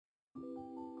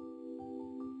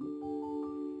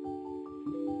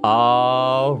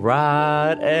All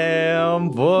right,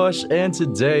 Ambush, and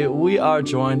today we are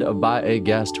joined by a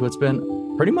guest who it's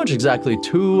been pretty much exactly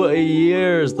 2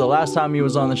 years the last time he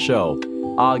was on the show,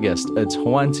 August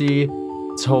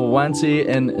 2020,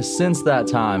 and since that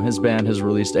time his band has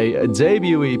released a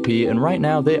debut EP, and right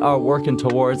now they are working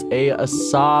towards a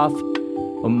sophomore.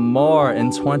 In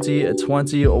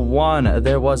 2021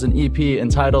 there was an EP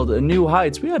entitled New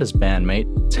Heights. We had his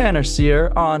bandmate Tanner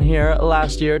Sear on here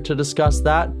last year to discuss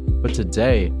that, but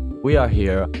today we are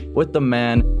here with the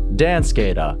man Dan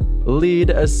Skada,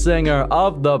 lead singer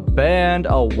of the band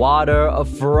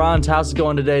Waterfront. How's it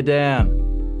going today, Dan?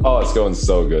 Oh, it's going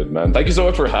so good, man. Thank you so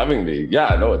much for having me.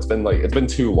 Yeah, no, it's been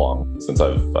too long since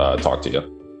I've talked to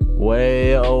you.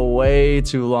 Way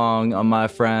too long, my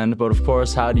friend. But of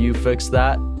course, how do you fix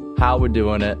that? How we're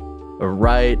doing it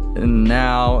right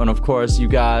now. And of course, you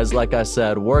guys, like I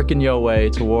said, working your way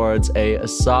towards a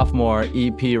sophomore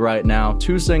EP right now.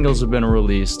 2 singles have been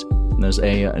released. And there's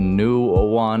a new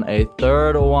one, a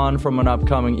third one from an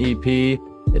upcoming EP.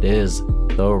 It is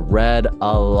the Red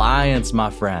Alliance, my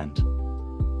friend.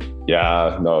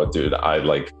 Yeah, no, dude,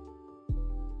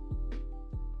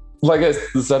 like I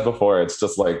said before, it's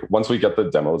just like once we get the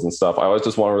demos and stuff, I always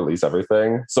just want to release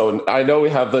everything. So I know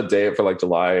we have the date for like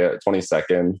July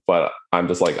 22nd, but I'm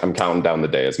counting down the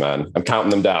days, man. I'm counting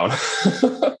them down.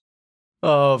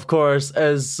 Of course,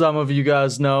 as some of you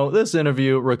guys know, this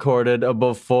interview recorded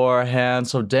beforehand.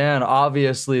 So Dan,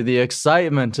 obviously the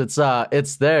excitement, it's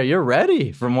there. You're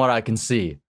ready from what I can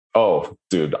see. Oh,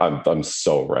 dude, I'm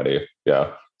so ready.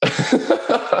 Yeah.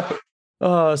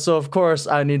 So of course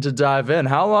I need to dive in.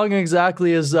 How long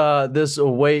exactly has this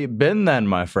wait been then,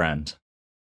 my friend?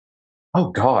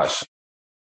 Oh gosh.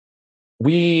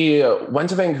 We went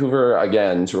to Vancouver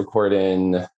again to record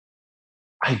in,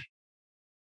 I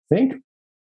think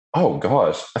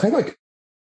like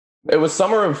it was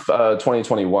summer of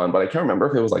 2021, but I can't remember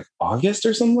if it was like August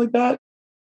or something like that.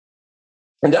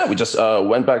 And yeah, we just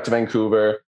went back to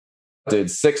Vancouver, did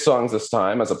 6 songs this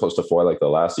time as opposed to 4 like the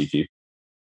last EP.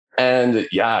 And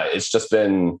yeah, it's just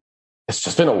been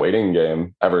a waiting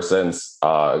game ever since.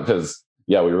 Because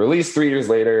we released 3 years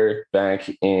later, back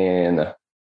in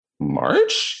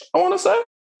March, I want to say,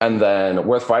 and then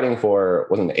Worth Fighting For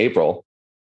was in April,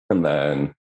 and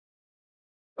then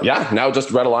now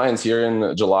just Red Alliance here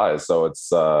in July. So it's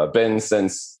been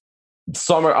since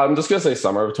summer. I'm just gonna say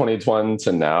summer of 2020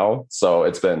 to now. So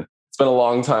it's been a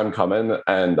long time coming,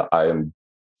 and I am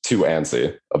too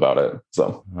antsy about it.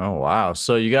 So oh wow,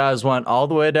 so you guys went all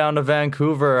the way down to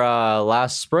Vancouver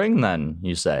last spring then,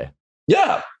 you say?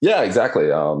 Yeah,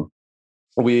 exactly.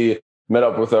 We met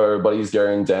up with our buddies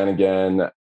Gary and Dan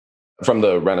again from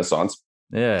the Renaissance.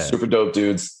 Yeah, super dope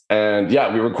dudes. And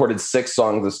we recorded 6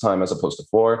 songs this time as opposed to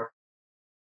 4.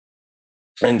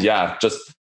 And just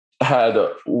had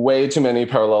way too many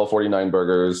parallel 49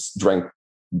 burgers, drank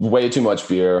way too much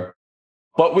beer.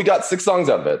 But we got 6 songs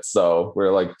out of it, so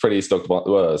we're like pretty stoked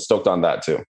on that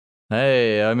too.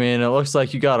 Hey, I mean, it looks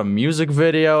like you got a music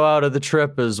video out of the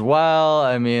trip as well.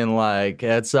 I mean, like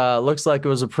it's looks like it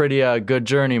was a pretty good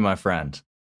journey, my friend.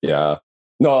 Yeah,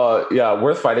 no,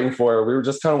 Worth Fighting For. We were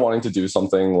just kind of wanting to do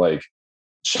something like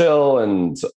chill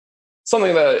and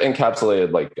something that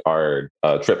encapsulated like our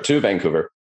trip to Vancouver.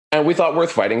 And we thought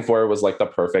Worth Fighting For was like the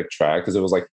perfect track because it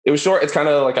was short. It's kind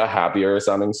of like a happier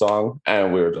sounding song.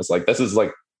 And we were just like, this is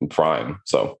like prime.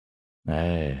 So.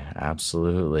 Hey,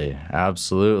 absolutely.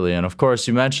 And of course,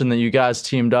 you mentioned that you guys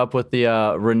teamed up with the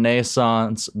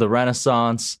Renaissance.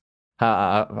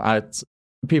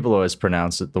 People always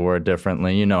pronounce the word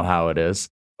differently. You know how it is.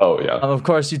 Oh, yeah. Of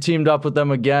course, you teamed up with them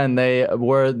again. They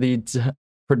were the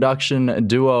production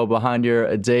duo behind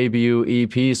your debut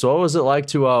EP. So what was it like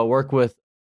to work with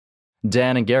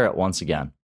Dan and Garrett once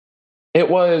again? I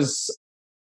just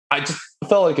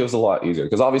felt like it was a lot easier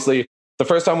because obviously the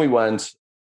first time we went,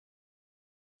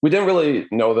 we didn't really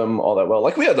know them all that well.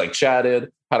 Like we had like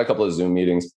chatted, had a couple of Zoom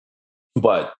meetings,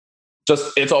 but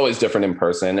just it's always different in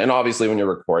person. And obviously when you're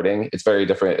recording, it's very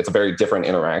different. It's a very different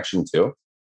interaction too.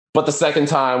 But the second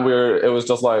time it was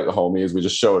just like homies. We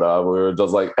just showed up. We were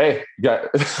just like, hey,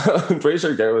 I'm pretty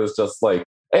sure Garrett was just like,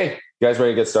 hey, you guys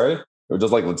ready to get started? We were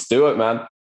just like, let's do it, man.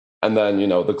 And then,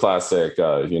 the classic,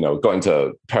 going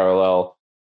to Parallel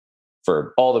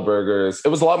for all the burgers. It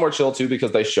was a lot more chill too,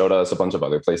 because they showed us a bunch of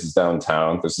other places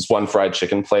downtown. There's this one fried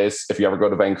chicken place, if you ever go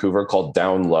to Vancouver, called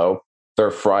Down Low. Their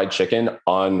fried chicken,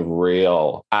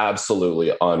 unreal.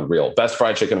 Absolutely unreal. Best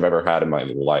fried chicken I've ever had in my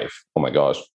life. Oh my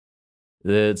gosh.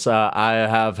 It's I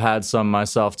have had some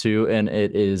myself too, and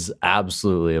it is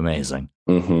absolutely amazing.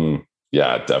 Mm-hmm.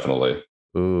 Yeah, definitely.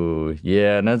 Ooh, Ooh,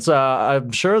 yeah, and it's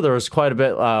I'm sure there was quite a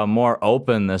bit more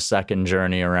open this second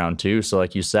journey around too. So,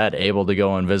 like you said, able to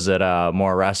go and visit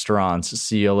more restaurants,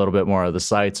 see a little bit more of the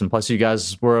sights, and plus, you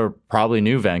guys were probably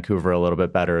knew Vancouver a little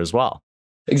bit better as well.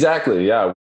 Exactly.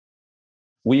 Yeah.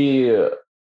 We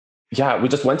we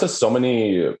just went to so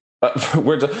many.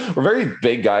 We're very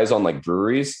big guys on like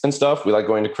breweries and stuff. We like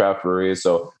going to craft breweries.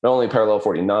 So not only Parallel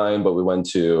 49, but we went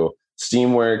to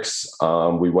Steamworks.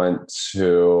 We went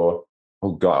to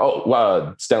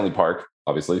Stanley Park,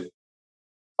 obviously.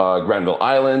 Granville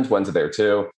Island, went to there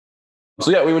too. So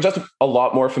yeah, we were just a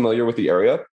lot more familiar with the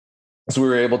area. So we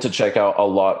were able to check out a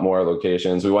lot more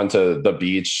locations. We went to the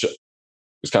beach.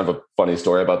 It's kind of a funny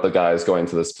story about the guys going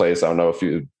to this place. I don't know if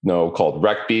you know, called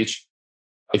Wreck Beach.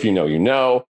 If you know, you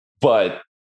know. But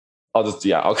I'll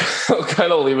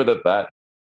kind of leave it at that.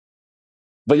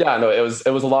 But yeah, no, it was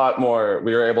a lot more.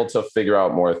 We were able to figure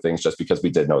out more things just because we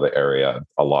did know the area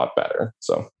a lot better.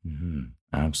 So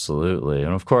absolutely.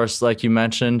 And of course, like you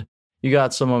mentioned, you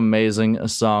got some amazing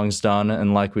songs done.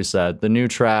 And like we said, the new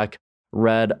track,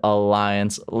 Red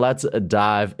Alliance, let's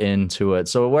dive into it.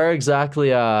 So where exactly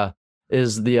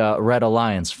is the Red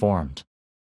Alliance formed?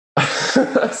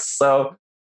 So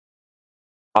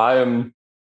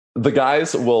the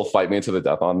guys will fight me to the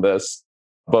death on this,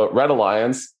 but Red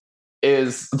Alliance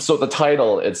so the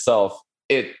title itself,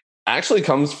 it actually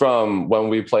comes from when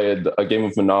we played a game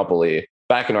of Monopoly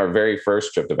back in our very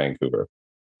first trip to Vancouver.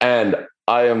 And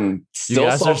I am still You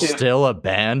guys are still a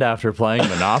band after playing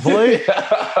Monopoly?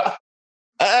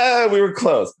 We were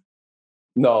close.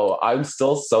 No, I'm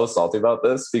still so salty about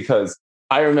this because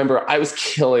I remember I was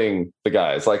killing the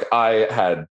guys. Like I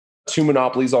had 2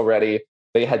 Monopolies already.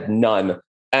 They had none.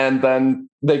 And then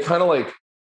they kind of like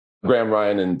Graham,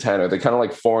 Ryan, and Tanner, they kind of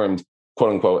like formed,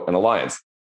 quote unquote, an alliance.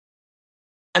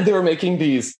 And they were making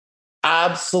these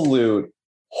absolute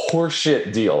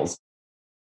horseshit deals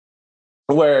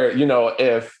where, you know,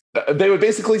 if they would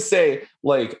basically say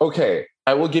like, okay,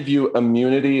 I will give you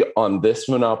immunity on this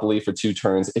Monopoly for 2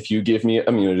 turns if you give me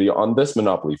immunity on this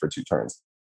Monopoly for 2 turns.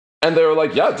 And they were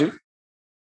like, yeah, dude,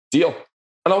 deal.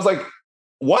 And I was like,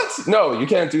 what? No, you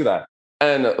can't do that.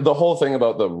 And the whole thing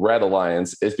about the Red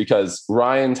Alliance is because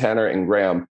Ryan, Tanner, and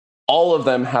Graham, all of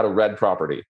them had a red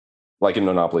property. Like in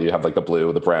Monopoly, you have like the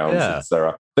blue, the browns,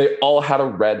 etc. They all had a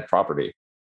red property.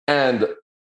 And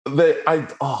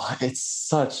it's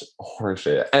such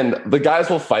horseshit. And the guys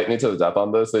will fight me to the death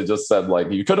on this. They just said, like,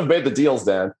 you could have made the deals,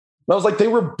 Dan. And I was like, they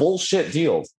were bullshit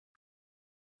deals.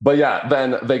 But yeah,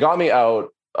 then they got me out.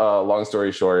 Long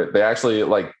story short, they actually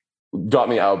like got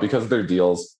me out because of their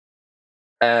deals.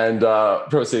 And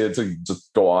proceeded to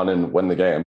just go on and win the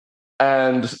game.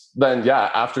 And then,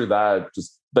 after that,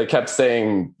 just they kept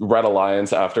saying Red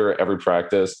Alliance after every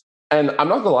practice. And I'm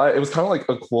not gonna lie, it was kind of like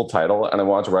a cool title, and I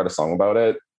wanted to write a song about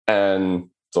it. And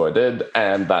so I did,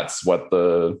 and that's what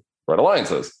the Red Alliance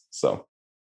is. So.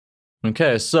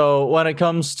 Okay, so when it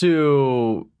comes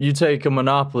to you take a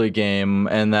Monopoly game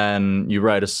and then you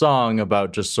write a song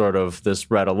about just sort of this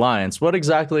Red Alliance, what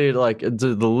exactly, like,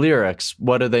 the lyrics,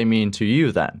 what do they mean to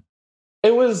you then?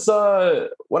 It was,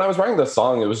 when I was writing this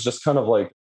song, it was just kind of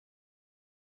like,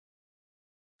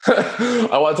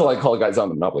 I wanted to like call guys on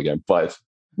the Monopoly game, but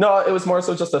no, it was more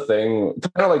so just a thing,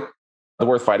 kind of like the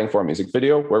Worth Fighting For music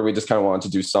video, where we just kind of wanted to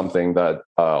do something that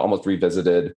almost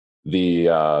revisited the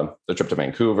trip to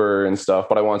Vancouver and stuff,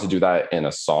 but I wanted to do that in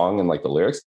a song and like the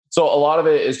lyrics. So a lot of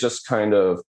it is just kind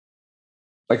of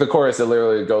like the chorus. It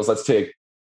literally goes, let's take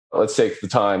the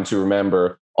time to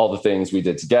remember all the things we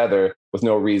did together with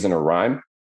no reason or rhyme.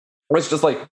 It's just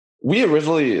like, we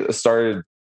originally started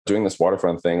doing this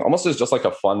waterfront thing almost as just like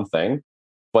a fun thing.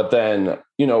 But then,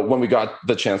 you know, when we got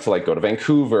the chance to like go to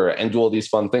Vancouver and do all these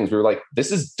fun things, we were like,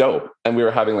 this is dope. And we were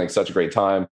having like such a great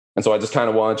time. And so I just kind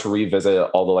of wanted to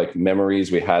revisit all the like memories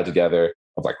we had together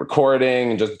of like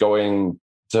recording and just going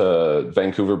to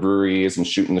Vancouver breweries and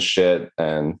shooting the shit,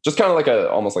 and just kind of like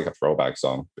almost like a throwback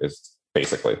song is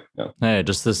basically. Yeah. Hey,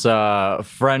 just this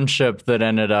friendship that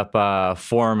ended up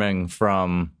forming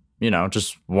from, you know,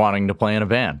 just wanting to play in a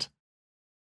band.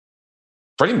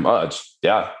 Pretty much.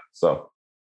 Yeah. So,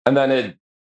 and then it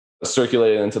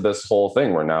circulated into this whole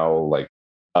thing where now like,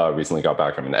 recently got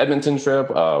back from an Edmonton trip,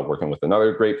 working with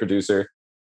another great producer.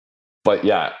 But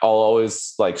yeah, I'll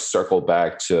always like circle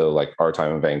back to like our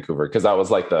time in Vancouver, because that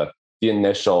was like the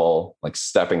initial like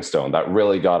stepping stone that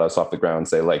really got us off the ground and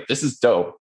say like, this is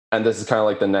dope. And this is kind of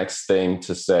like the next thing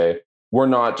to say, we're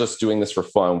not just doing this for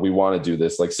fun. We want to do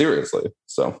this like seriously.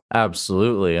 So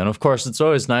absolutely. And of course, it's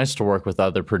always nice to work with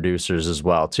other producers as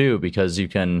well, too, because you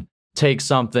can take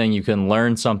something, you can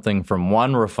learn something from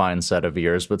one refined set of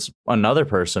ears, but another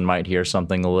person might hear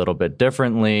something a little bit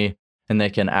differently and they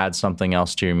can add something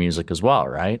else to your music as well,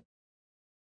 right?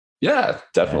 Yeah,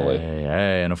 definitely.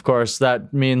 Hey. And of course,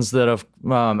 that means that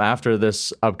after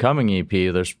this upcoming EP,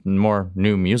 there's more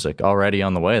new music already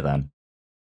on the way then.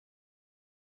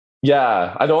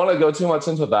 Yeah, I don't want to go too much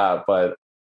into that, but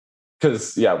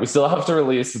because we still have to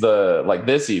release this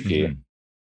EP. Mm-hmm.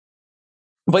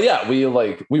 But yeah, we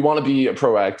want to be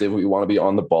proactive. We want to be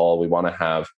on the ball. We want to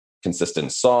have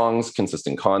consistent songs,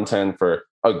 consistent content for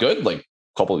a good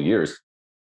couple of years.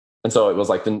 And so it was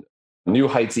like the New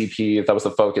Heights EP. That was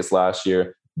the focus last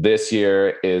year. This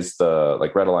year is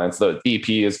the Red Alliance. The EP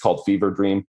is called Fever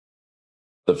Dream,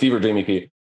 the Fever Dream EP.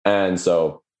 And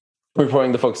so we're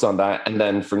putting the focus on that. And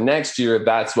then for next year,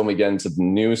 that's when we get into the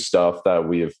new stuff that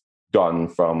we've gotten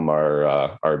from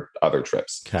our other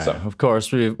trips. Okay. So. Of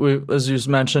course, we as you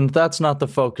mentioned, that's not the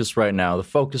focus right now. The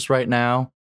focus right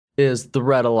now is the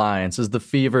Red Alliance, is the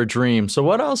Fever Dream. So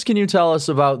what else can you tell us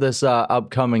about this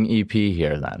upcoming EP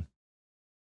here then?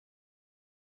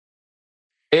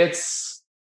 It's,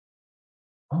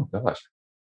 oh gosh.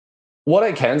 What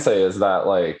I can say is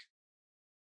that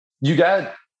you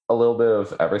get a little bit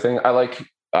of everything. I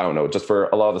don't know, just for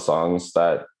a lot of the songs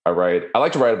that I write, I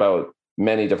like to write about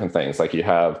many different things. Like you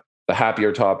have the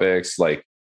happier topics, like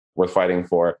Worth Fighting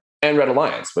For, and Red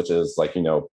Alliance, which is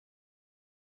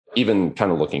even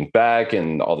kind of looking back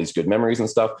and all these good memories and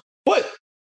stuff. But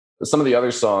some of the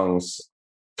other songs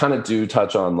kind of do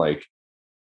touch on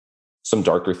some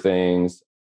darker things.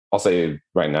 I'll say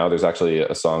right now, there's actually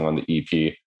a song on the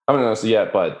EP. I haven't announced it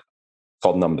yet, but it's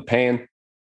called Numb the Pain.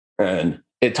 And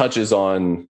it touches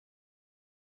on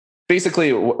basically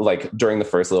during the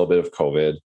first little bit of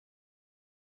COVID,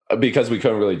 because we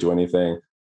couldn't really do anything,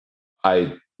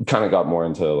 I kind of got more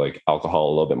into alcohol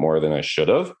a little bit more than I should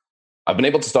have. I've been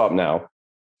able to stop now.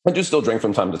 I do still drink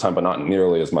from time to time, but not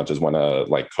nearly as much as when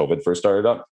COVID first started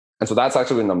up. And so that's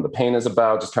actually what Numb the Pain is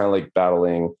about, just kind of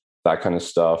battling that kind of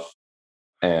stuff.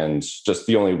 And just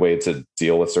the only way to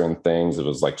deal with certain things, it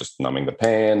was just numbing the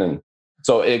pain. And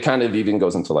so it kind of even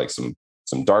goes into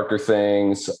some darker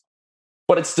things,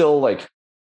 but it's still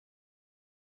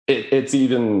it's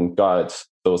even got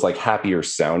those happier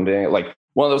sounding,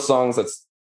 one of those songs that's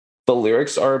the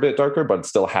lyrics are a bit darker, but it's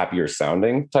still happier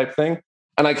sounding type thing.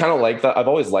 And I kind of like that. I've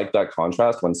always liked that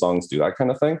contrast when songs do that kind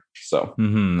of thing. So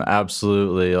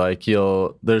absolutely.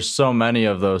 There's so many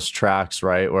of those tracks,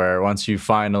 right? Where once you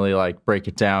finally break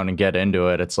it down and get into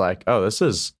it, it's oh, this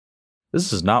is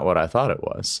not what I thought it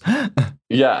was.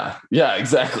 Yeah,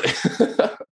 exactly.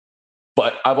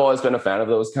 But I've always been a fan of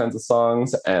those kinds of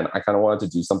songs, and I kind of wanted to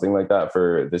do something like that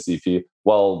for this EP,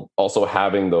 while also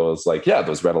having those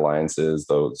those Red Alliances,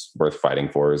 those Worth Fighting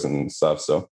Fors and stuff.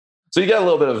 So you get a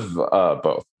little bit of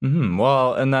both. Mm-hmm.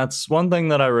 Well, and that's one thing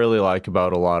that I really like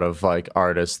about a lot of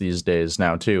artists these days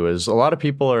now too, is a lot of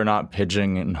people are not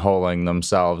pigeonholing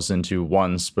themselves into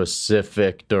one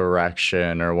specific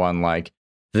direction or one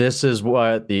this is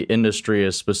what the industry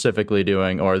is specifically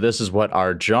doing, or this is what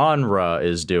our genre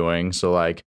is doing.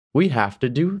 So we have to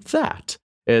do that.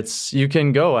 You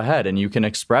can go ahead and you can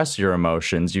express your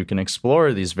emotions. You can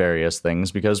explore these various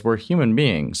things because we're human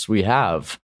beings. We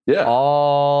have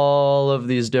all of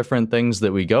these different things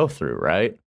that we go through,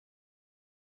 right?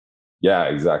 Yeah,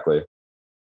 exactly.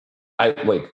 I've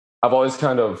always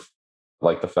kind of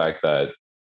liked the fact that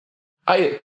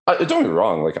I don't get me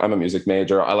wrong, I'm a music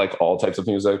major. I like all types of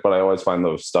music, but I always find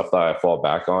the stuff that I fall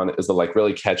back on is the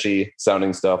really catchy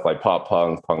sounding stuff like pop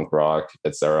punk, punk rock,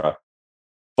 etc.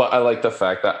 But I like the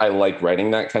fact that I like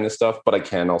writing that kind of stuff, but I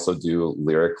can also do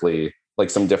lyrically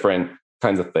some different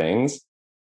kinds of things.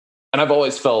 And I've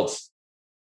always felt,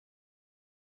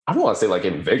 I don't want to say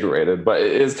invigorated, but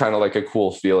it is kind of a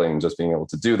cool feeling just being able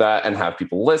to do that and have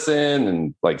people listen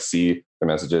and see the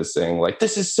messages saying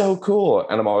this is so cool.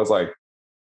 And I'm always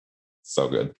so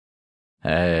good.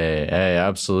 Hey,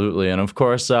 absolutely. And of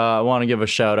course, I want to give a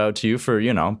shout out to you for,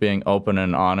 being open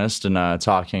and honest and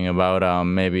talking about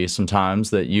maybe some times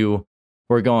that you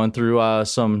were going through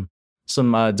some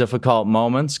difficult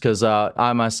moments, because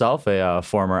I myself a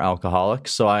former alcoholic,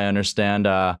 so I understand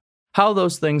how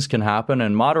those things can happen.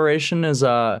 And moderation is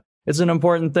it's an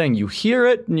important thing. You hear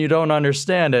it and you don't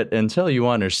understand it until you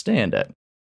understand it.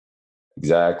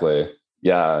 Exactly.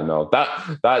 Yeah, no,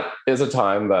 that is a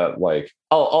time that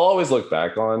I'll always look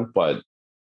back on, but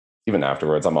even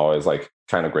afterwards, I'm always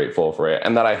kind of grateful for it,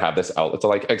 and that I have this outlet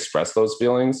to express those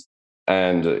feelings.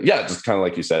 And just kind of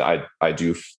like you said, I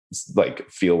do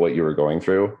feel what you were going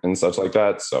through and such like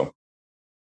that. So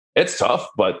it's tough,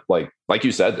 but like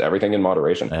you said, everything in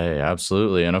moderation. Hey,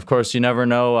 absolutely. And of course, you never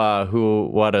know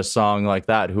what a song like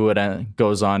that, who it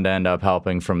goes on to end up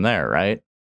helping from there, right?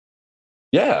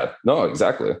 Yeah, no,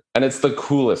 exactly. And it's the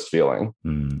coolest feeling.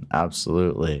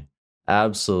 Absolutely.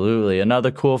 Absolutely.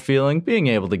 Another cool feeling being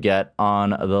able to get on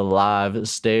the live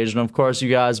stage. And of course, you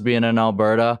guys being in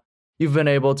Alberta, you've been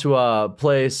able to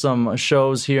play some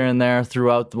shows here and there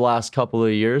throughout the last couple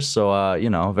of years.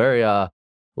 So, very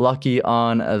lucky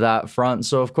on that front.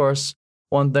 So, of course,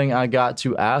 one thing I got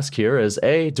to ask here is,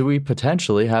 do we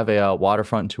potentially have a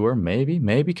waterfront tour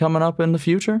maybe coming up in the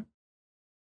future?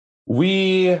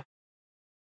 We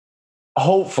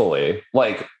hopefully,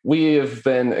 like, we've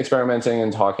been experimenting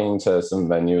and talking to some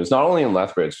venues, not only in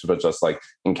Lethbridge, but just like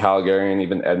in Calgary and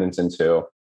even Edmonton too.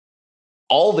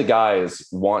 All the guys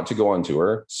want to go on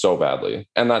tour so badly,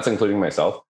 and that's including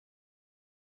myself.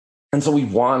 And so we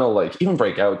want to like even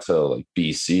break out to like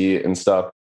BC and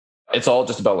stuff. It's all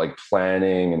just about like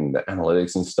planning and the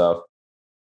analytics and stuff.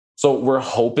 So we're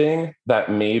hoping that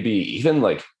maybe even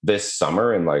like this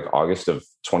summer in like August of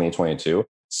 2022,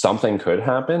 something could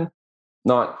happen.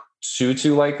 Not too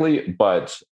likely,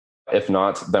 but if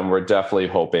not, then we're definitely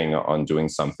hoping on doing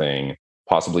something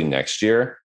possibly next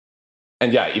year.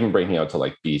 And yeah, even breaking out to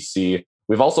like BC.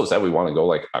 We've also said we want to go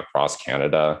like across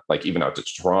Canada, like even out to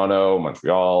Toronto,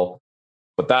 Montreal,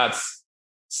 but that's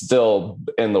still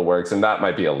in the works and that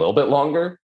might be a little bit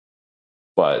longer.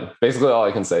 But basically all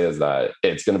I can say is that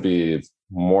it's going to be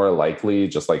more likely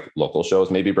just like local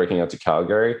shows, maybe breaking out to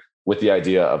Calgary with the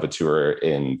idea of a tour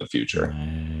in the future.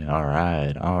 All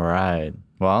right.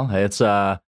 Well, it's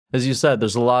as you said,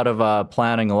 there's a lot of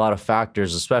planning, a lot of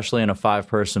factors, especially in a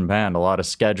 5-person band, a lot of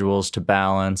schedules to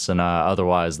balance and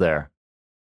otherwise there.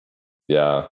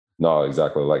 Yeah, no,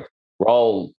 exactly. Like we're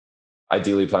all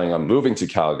ideally planning on moving to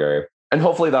Calgary and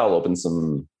hopefully that'll open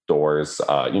some doors,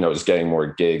 just getting more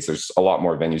gigs. There's a lot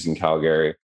more venues in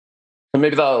Calgary. And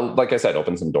maybe that'll, like I said,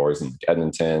 open some doors in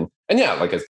Edmonton. And yeah,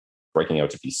 like it's breaking out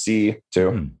to BC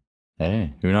too.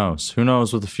 Hey, who knows? Who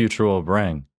knows what the future will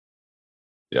bring?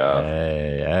 Yeah.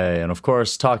 Hey. And of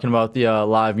course, talking about the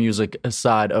live music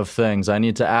side of things, I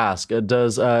need to ask,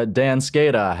 does Dan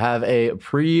Skada have a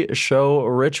pre-show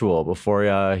ritual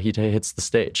before he hits the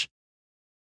stage?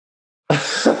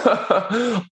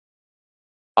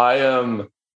 I am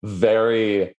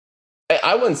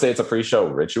I wouldn't say it's a pre-show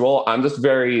ritual. I'm just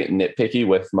very nitpicky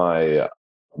with my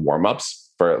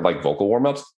warm-ups for like vocal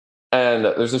warm-ups. And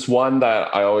there's this one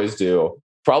that I always do,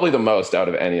 probably the most out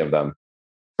of any of them.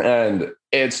 And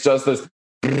it's just this.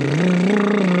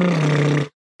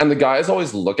 And the guys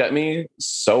always look at me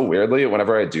so weirdly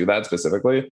whenever I do that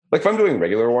specifically. Like if I'm doing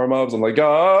regular warm-ups, I'm like,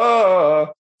 ah.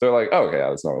 They're like, oh, okay, yeah,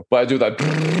 that's normal. But I do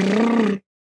that.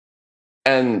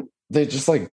 And they just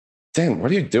like, Dan,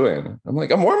 what are you doing? I'm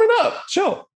like, I'm warming up,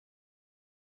 chill.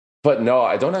 But no,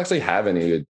 I don't actually have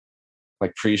any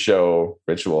like pre-show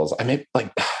rituals. I maybe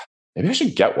I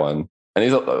should get one. And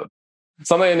he's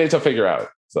something I need to figure out.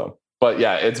 So, but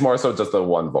yeah, it's more so just the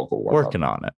one vocal warm-up. Working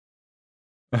on it.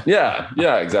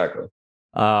 Yeah, exactly.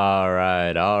 All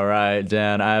right,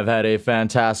 Dan. I've had a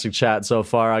fantastic chat so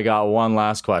far. I got one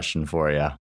last question for you.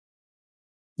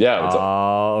 Yeah.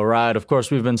 All right. Of course,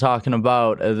 we've been talking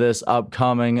about this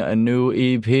upcoming new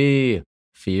EP,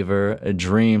 Fever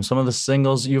Dream. Some of the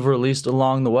singles you've released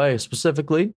along the way,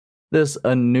 specifically this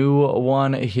a new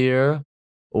one here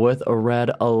with a Red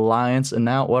Alliance. And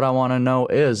now what I want to know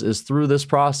is through this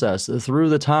process, through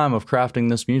the time of crafting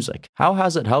this music, how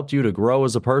has it helped you to grow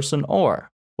as a person, or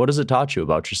what has it taught you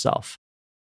about yourself?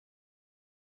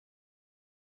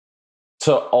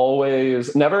 To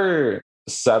always never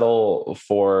settle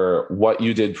for what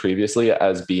you did previously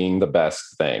as being the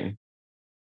best thing.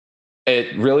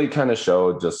 It really kind of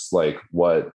showed just like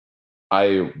what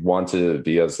I want to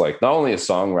be as like not only a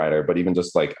songwriter, but even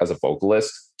just like as a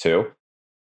vocalist too.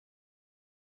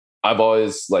 I've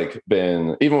always like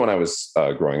been, even when I was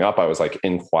growing up, I was like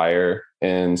in choir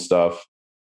and stuff.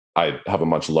 I have a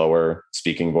much lower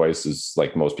speaking voice as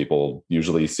like most people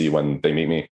usually see when they meet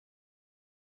me.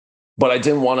 But I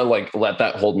didn't want to like let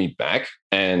that hold me back.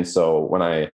 And so when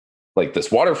I like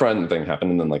this waterfront thing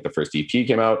happened and then like the first EP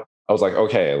came out, I was like,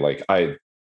 okay, like I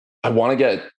want to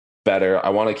get better. I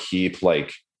want to keep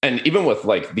like, and even with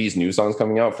like these new songs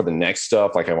coming out for the next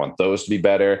stuff, like I want those to be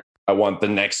better. I want the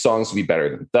next songs to be better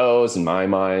than those in my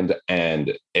mind.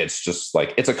 And it's just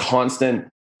like, it's a constant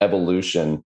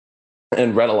evolution.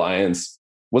 And Red Alliance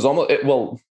was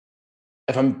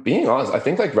if I'm being honest, I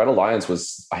think like Red Alliance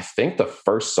was, I think the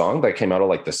first song that came out of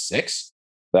like the 6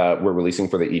 that we're releasing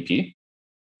for the EP.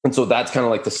 And so that's kind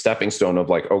of like the stepping stone of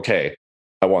like, okay,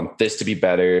 I want this to be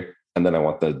better. And then I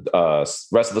want the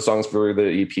rest of the songs for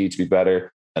the EP to be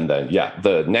better. And then, yeah,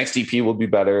 the next EP will be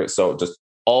better. So just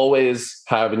always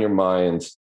have in your mind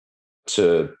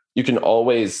you can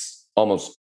always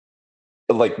almost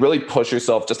like really push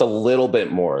yourself just a little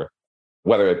bit more,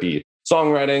 whether it be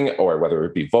songwriting or whether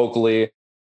it be vocally.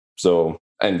 So,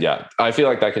 and yeah, I feel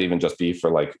like that could even just be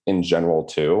for like in general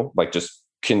too, like just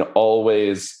can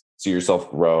always see yourself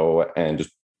grow and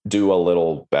just do a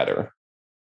little better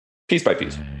piece by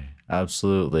piece.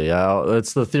 Absolutely.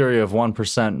 It's the theory of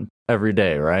 1% every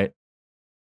day, right?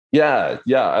 Yeah,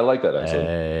 I like that actually.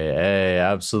 Hey,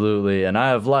 absolutely. And I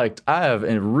have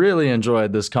really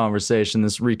enjoyed this conversation,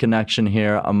 this reconnection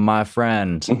here, my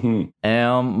friend.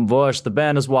 Am Bush. The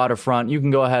band is Waterfront. You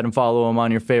can go ahead and follow him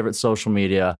on your favorite social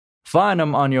media. Find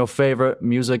them on your favorite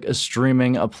music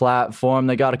streaming platform.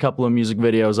 They got a couple of music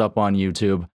videos up on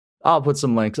YouTube. I'll put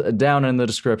some links down in the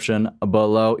description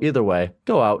below. Either way,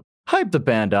 go out, hype the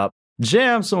band up,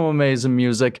 jam some amazing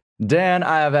music. Dan,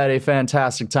 I have had a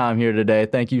fantastic time here today.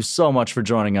 Thank you so much for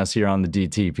joining us here on the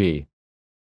DTP.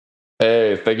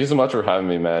 Hey, thank you so much for having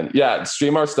me, man. Yeah,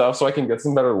 stream our stuff so I can get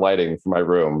some better lighting for my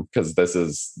room, because this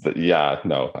is, I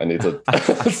need to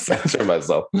censor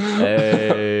myself.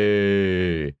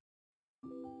 Hey.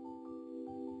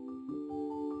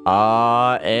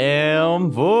 I am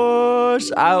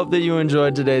Bush. I hope that you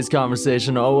enjoyed today's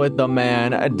conversation with the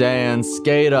man, Dan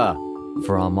Skater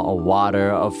from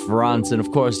Waterfront. And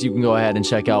of course, you can go ahead and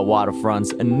check out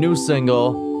Waterfront's new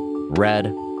single, Red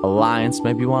Alliance.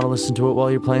 Maybe you want to listen to it while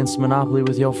you're playing some Monopoly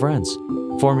with your friends.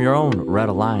 Form your own Red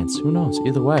Alliance. Who knows?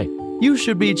 Either way, you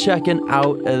should be checking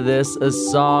out this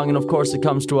song. And of course, it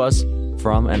comes to us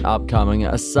from an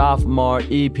upcoming sophomore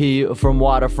EP from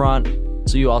Waterfront.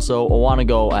 So you also want to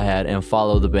go ahead and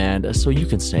follow the band so you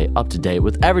can stay up to date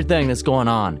with everything that's going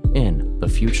on in the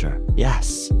future.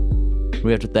 Yes.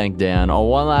 We have to thank Dan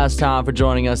one last time for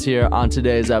joining us here on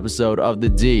today's episode of the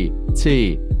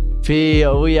DTP.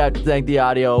 We have to thank the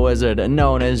audio wizard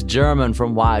known as German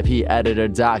from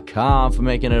YPEditor.com for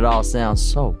making it all sound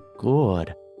so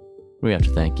good. We have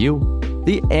to thank you,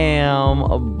 the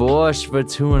Am Bush, for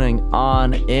tuning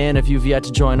on in. If you've yet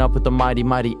to join up with the mighty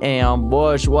Am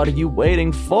Bush, what are you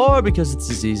waiting for? Because it's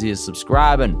as easy as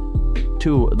subscribing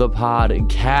to the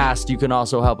podcast. You can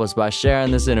also help us by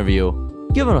sharing this interview,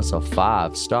 giving us a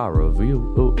 5-star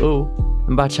review,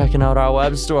 and by checking out our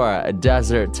web store at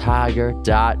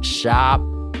deserttiger.shop.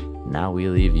 Now we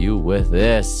leave you with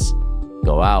this.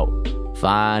 Go out,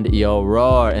 find your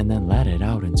roar, and then let it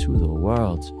out into the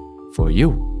world for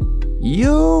you.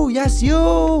 You, yes, you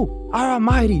are a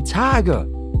mighty tiger.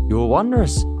 You're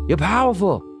wondrous, you're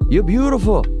powerful, you're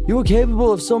beautiful, you are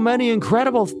capable of so many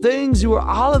incredible things. You are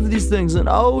all of these things and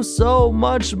oh so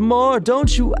much more.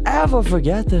 Don't you ever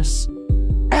forget this.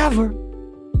 Ever.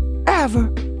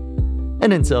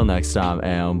 And until next time,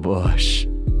 Am Bush.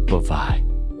 Bye-bye.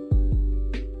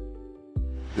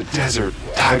 The Desert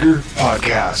Tiger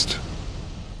Podcast.